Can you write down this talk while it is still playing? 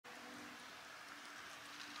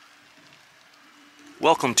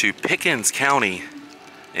Welcome to Pickens County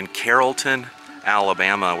in Carrollton,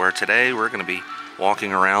 Alabama, where today we're going to be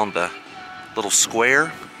walking around the little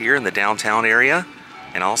square here in the downtown area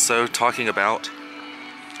and also talking about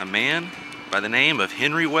a man by the name of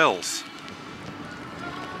Henry Wells,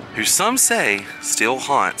 who some say still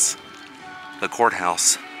haunts the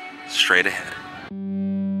courthouse straight ahead.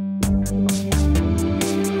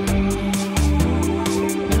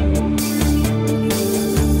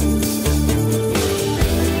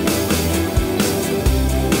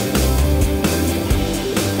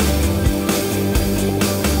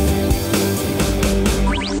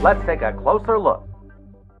 Let's take a closer look.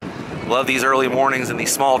 Love these early mornings in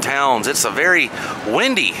these small towns. It's a very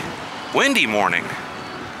windy morning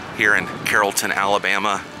here in Carrollton,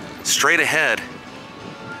 Alabama. Straight ahead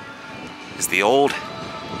is the old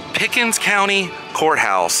Pickens County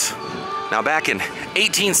Courthouse. Now back in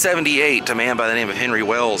 1878, a man by the name of Henry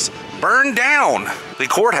Wells burned down the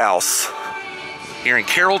courthouse here in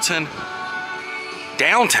Carrollton,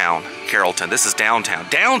 downtown Carrollton. This is downtown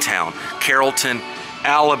Carrollton,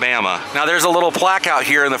 Alabama. Now there's a little plaque out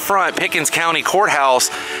here in the front, Pickens County Courthouse,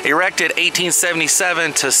 erected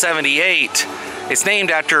 1877 to 78. It's named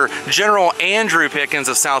after General Andrew Pickens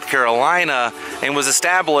of South Carolina and was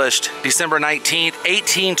established December 19th,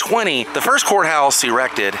 1820. The first courthouse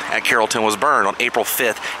erected at Carrollton was burned on April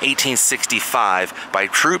 5th, 1865 by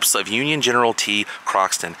troops of Union General T.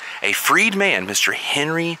 Croxton. A freed man, Mr.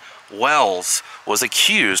 Henry Wells, was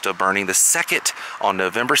accused of burning the second on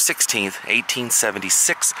November 16th,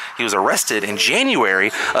 1876. He was arrested in January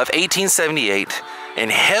of 1878 and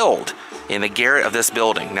held in the garret of this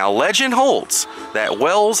building. Now, legend holds that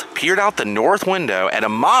Wells peered out the north window at a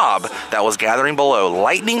mob that was gathering below.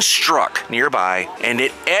 Lightning struck nearby and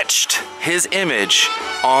it etched his image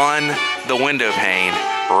on the window pane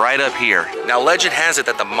right up here. Now, legend has it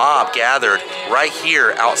that the mob gathered right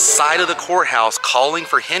here outside of the courthouse calling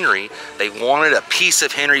for Henry. They wanted a piece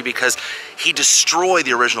of Henry because he destroyed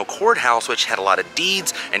the original courthouse, which had a lot of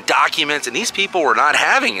deeds and documents, and these people were not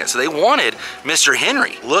having it, so they wanted Mr.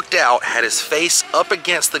 Henry. Looked out, had his face up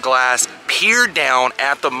against the glass, peered down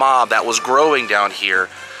at the mob that was growing down here,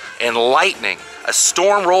 and lightning, a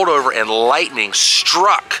storm rolled over and lightning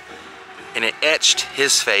struck, and it etched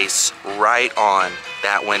his face right on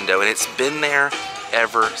that window, and it's been there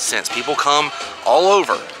ever since. People come all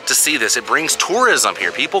over to see this. It brings tourism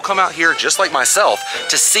here. People come out here just like myself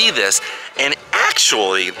to see this, and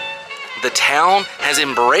actually the town has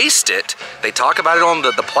embraced it. They talk about it on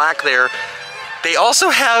the plaque there. They also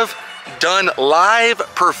have done live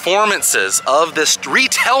performances of this,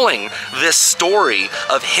 retelling this story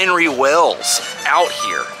of Henry Wells out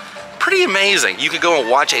here. Pretty amazing. You could go and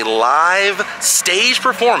watch a live stage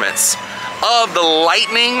performance of the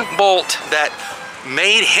lightning bolt that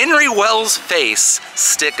made Henry Wells' face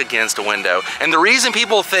stick against a window. And the reason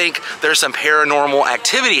people think there's some paranormal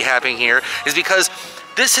activity happening here is because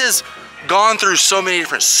this has gone through so many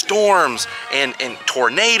different storms and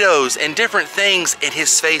tornadoes and different things, and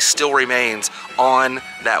his face still remains on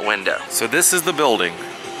that window. So this is the building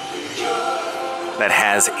that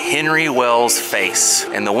has Henry Wells' face,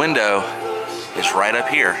 and the window is right up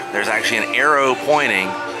here. There's actually an arrow pointing.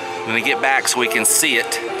 I'm gonna get back so we can see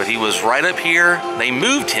it, but he was right up here. They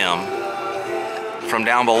moved him from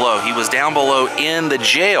down below. He was down below in the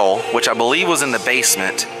jail, which I believe was in the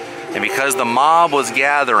basement, and because the mob was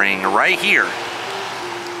gathering right here,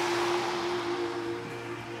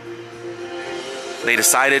 they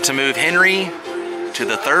decided to move Henry to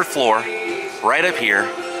the third floor, right up here.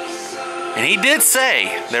 And he did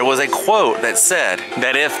say, there was a quote that said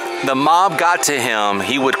that if the mob got to him,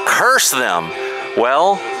 he would curse them.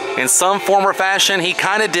 Well, in some form or fashion, he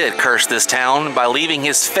kind of did curse this town by leaving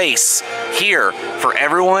his face here for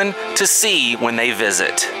everyone to see when they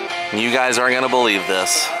visit. You guys aren't gonna believe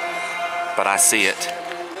this, but I see it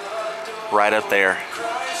right up there.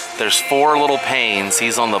 There's 4 little panes.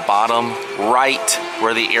 He's on the bottom right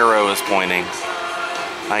where the arrow is pointing.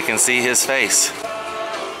 I can see his face.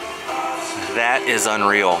 That is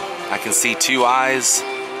unreal. I can see 2 eyes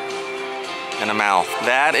and a mouth.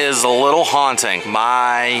 That is a little haunting.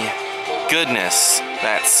 My goodness,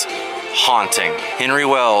 that's haunting. Henry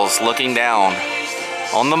Wells looking down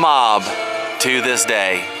on the mob to this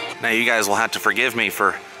day. Now you guys will have to forgive me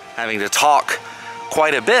for having to talk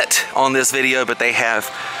quite a bit on this video, but they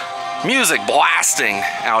have music blasting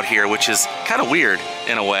out here, which is kind of weird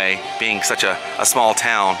in a way, being such a small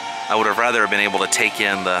town. I would have rather been able to take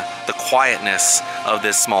in the quietness of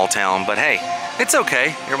this small town, but hey, it's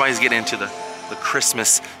okay. Everybody's getting into the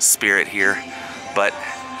Christmas spirit here, but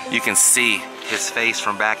you can see his face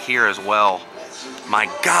from back here as well. My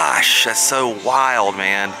gosh, that's so wild,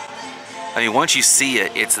 man. I mean, once you see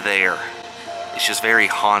it, it's there. It's just very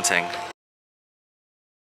haunting.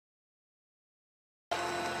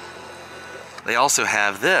 They also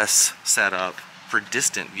have this set up for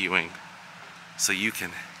distant viewing. So you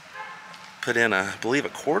can put in I believe a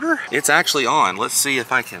quarter? It's actually on. Let's see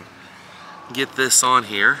if I can get this on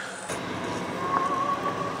here.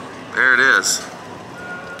 There it is.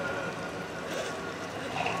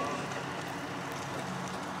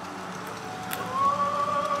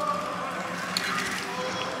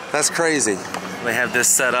 That's crazy. They have this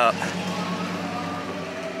set up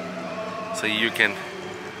so you can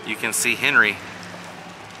see Henry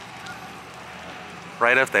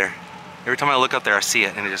right up there. Every time I look up there, I see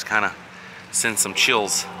it, and it just kind of sends some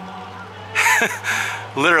chills.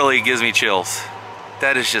 Literally gives me chills.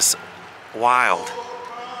 That is just wild.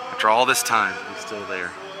 After all this time, he's still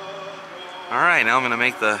there. All right, now I'm gonna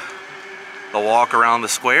make the walk around the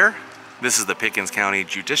square. This is the Pickens County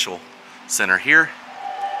Judicial Center here.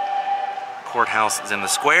 Courthouse is in the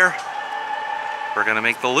square. We're gonna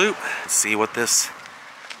make the loop, see what this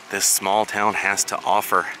small town has to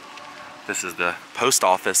offer. This is the post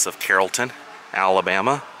office of Carrollton,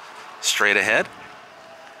 Alabama, straight ahead.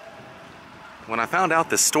 When I found out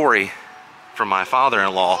this story from my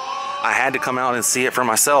father-in-law, I had to come out and see it for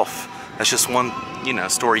myself. That's just one,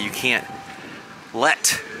 story you can't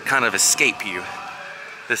let kind of escape you.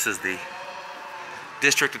 This is the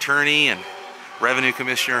district attorney and revenue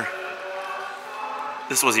commissioner.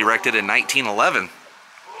 This was erected in 1911.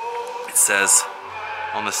 It says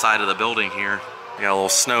on the side of the building here. We got a little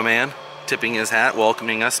snowman tipping his hat,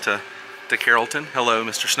 welcoming us to Carrollton. Hello,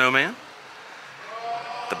 Mr. Snowman.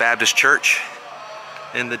 The Baptist Church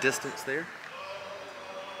in the distance there.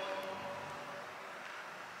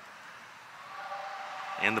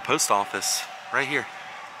 And the post office right here.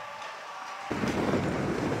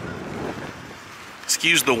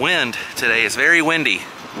 Excuse the wind today, it's very windy.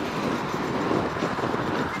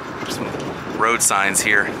 There's some road signs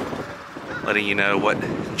here letting you know what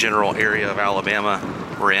general area of Alabama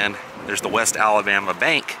we're in. There's the West Alabama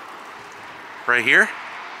Bank right here.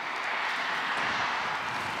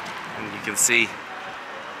 And you can see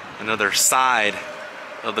another side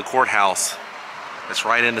of the courthouse that's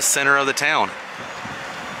right in the center of the town.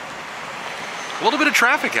 A little bit of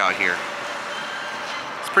traffic out here.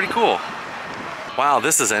 It's pretty cool. Wow,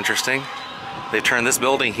 this is interesting. They've turned this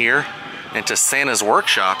building here into Santa's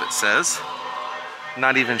workshop, it says.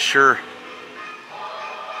 Not even sure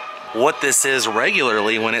what this is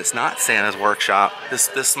regularly when it's not Santa's workshop. This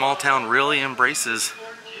small town really embraces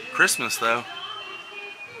Christmas, though.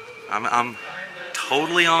 I'm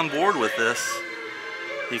totally on board with this.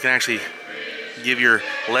 You can actually give your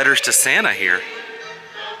letters to Santa here.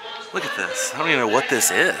 Look at this. I don't even know what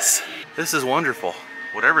this is. This is wonderful.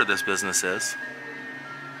 Whatever this business is.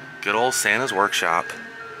 Good old Santa's workshop.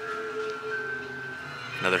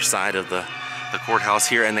 Another side of the courthouse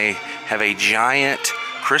here, and they have a giant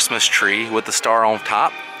Christmas tree with the star on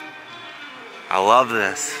top. I love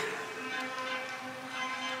this.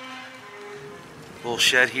 Little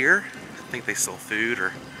shed here. I think they sell food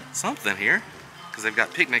or something here because they've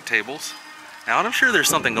got picnic tables. Now, I'm sure there's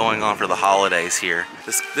something going on for the holidays here.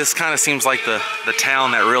 This kind of seems like the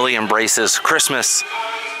town that really embraces Christmas,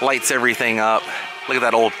 lights everything up. Look at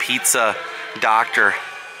that old Pizza Doctor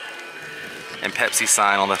and Pepsi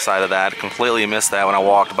sign on the side of that. Completely missed that when I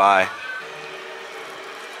walked by.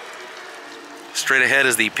 Straight ahead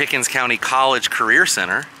is the Pickens County College Career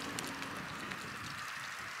Center.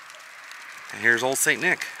 And here's Old St.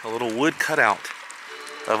 Nick, a little wood cutout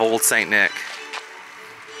of Old St. Nick.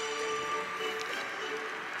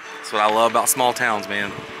 That's what I love about small towns,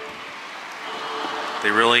 man.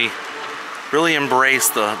 They really embrace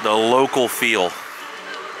the local feel.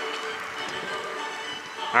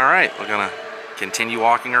 All right, we're gonna continue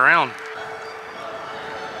walking around.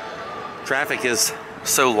 Traffic is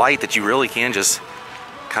so light that you really can just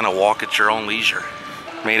kind of walk at your own leisure.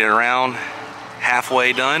 Made it around,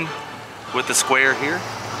 halfway done with the square here.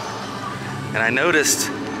 And I noticed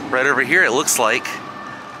right over here, it looks like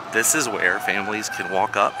this is where families can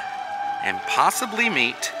walk up and possibly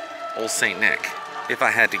meet Old St. Nick, if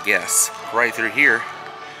I had to guess. Right through here,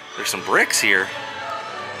 there's some bricks here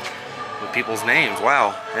with people's names.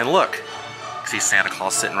 Wow, and look, see Santa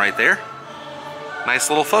Claus sitting right there. Nice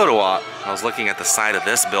little photo op. I was looking at the side of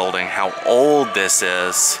this building, how old this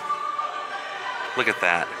is. Look at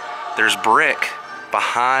that. There's brick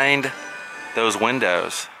behind those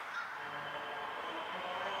windows.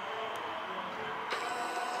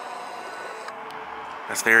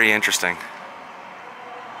 That's very interesting.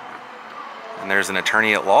 And there's an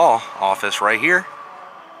attorney at law office right here.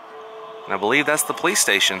 And I believe that's the police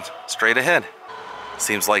station straight ahead.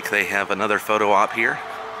 Seems like they have another photo op here.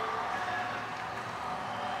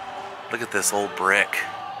 Look at this old brick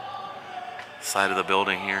side of the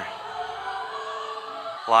building here.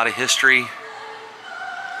 A lot of history.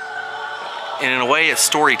 And in a way, it's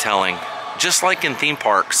storytelling. Just like in theme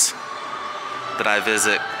parks that I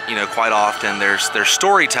visit, you know, quite often, there's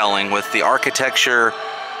storytelling with the architecture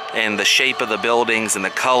and the shape of the buildings and the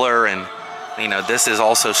color, and you know, this is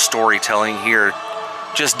also storytelling here,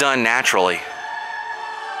 just done naturally.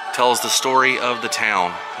 Tells the story of the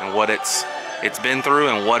town and what it's been through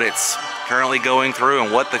and what it's currently going through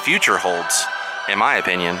and what the future holds, in my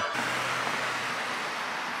opinion.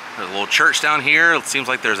 There's a little church down here. It seems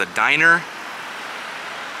like there's a diner.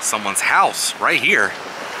 Someone's house right here.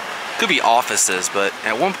 Could be offices, but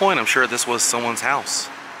at one point I'm sure this was someone's house.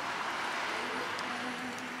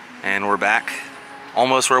 And we're back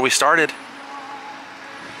almost where we started.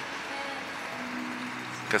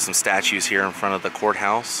 Got some statues here in front of the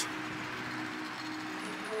courthouse.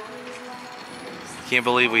 Can't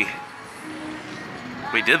believe we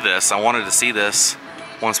did this. I wanted to see this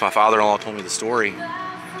once my father-in-law told me the story.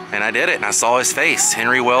 And I did it, and I saw his face,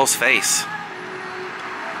 Henry Wells' face.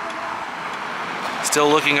 Still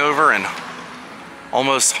looking over and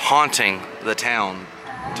almost haunting the town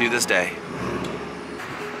to this day.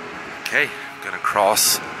 Okay, I'm gonna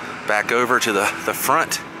cross back over to the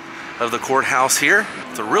front of the courthouse here.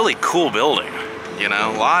 It's a really cool building, you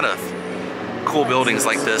know, a lot of cool buildings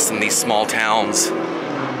like this in these small towns.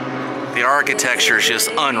 The architecture is just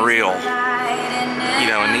unreal. You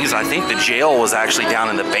know, and these, I think the jail was actually down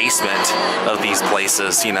in the basement of these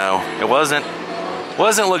places, you know. It wasn't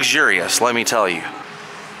luxurious, let me tell you.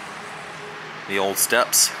 The old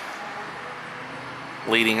steps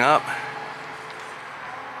leading up.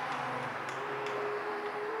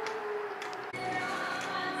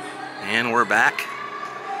 And we're back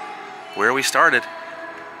where we started.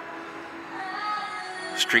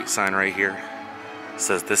 Street sign right here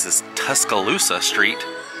says this is Tuscaloosa Street.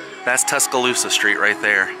 That's Tuscaloosa Street right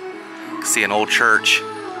there. You can see an old church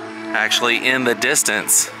actually in the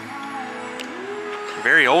distance.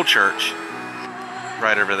 Very old church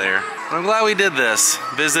right over there. I'm glad we did this.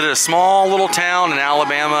 Visited a small little town in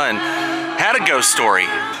Alabama and had a ghost story.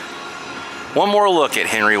 One more look at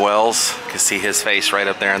Henry Wells. You can see his face right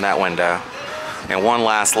up there in that window. And one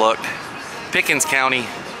last look. Pickens County,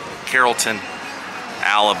 Carrollton,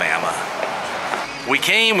 Alabama. We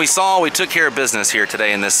came, we saw, we took care of business here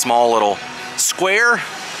today in this small little square.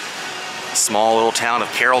 Small little town of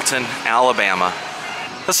Carrollton, Alabama.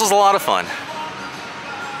 This was a lot of fun.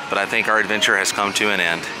 But I think our adventure has come to an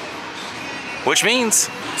end. Which means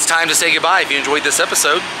it's time to say goodbye. If you enjoyed this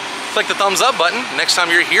episode, click the thumbs up button next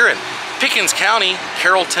time you're here in Pickens County,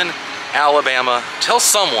 Carrollton, Alabama. Tell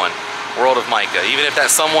someone World of Micah, even if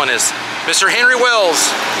that someone is Mr. Henry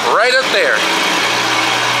Wells right up there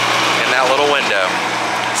in that little window.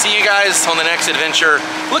 See you guys on the next adventure.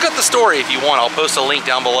 Look up the story if you want. I'll post a link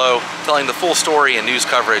down below telling the full story and news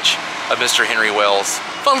coverage of Mr. Henry Wells.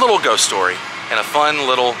 Fun little ghost story in a fun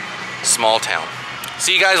little small town.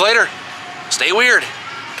 See you guys later. Stay weird.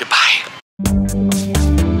 Goodbye.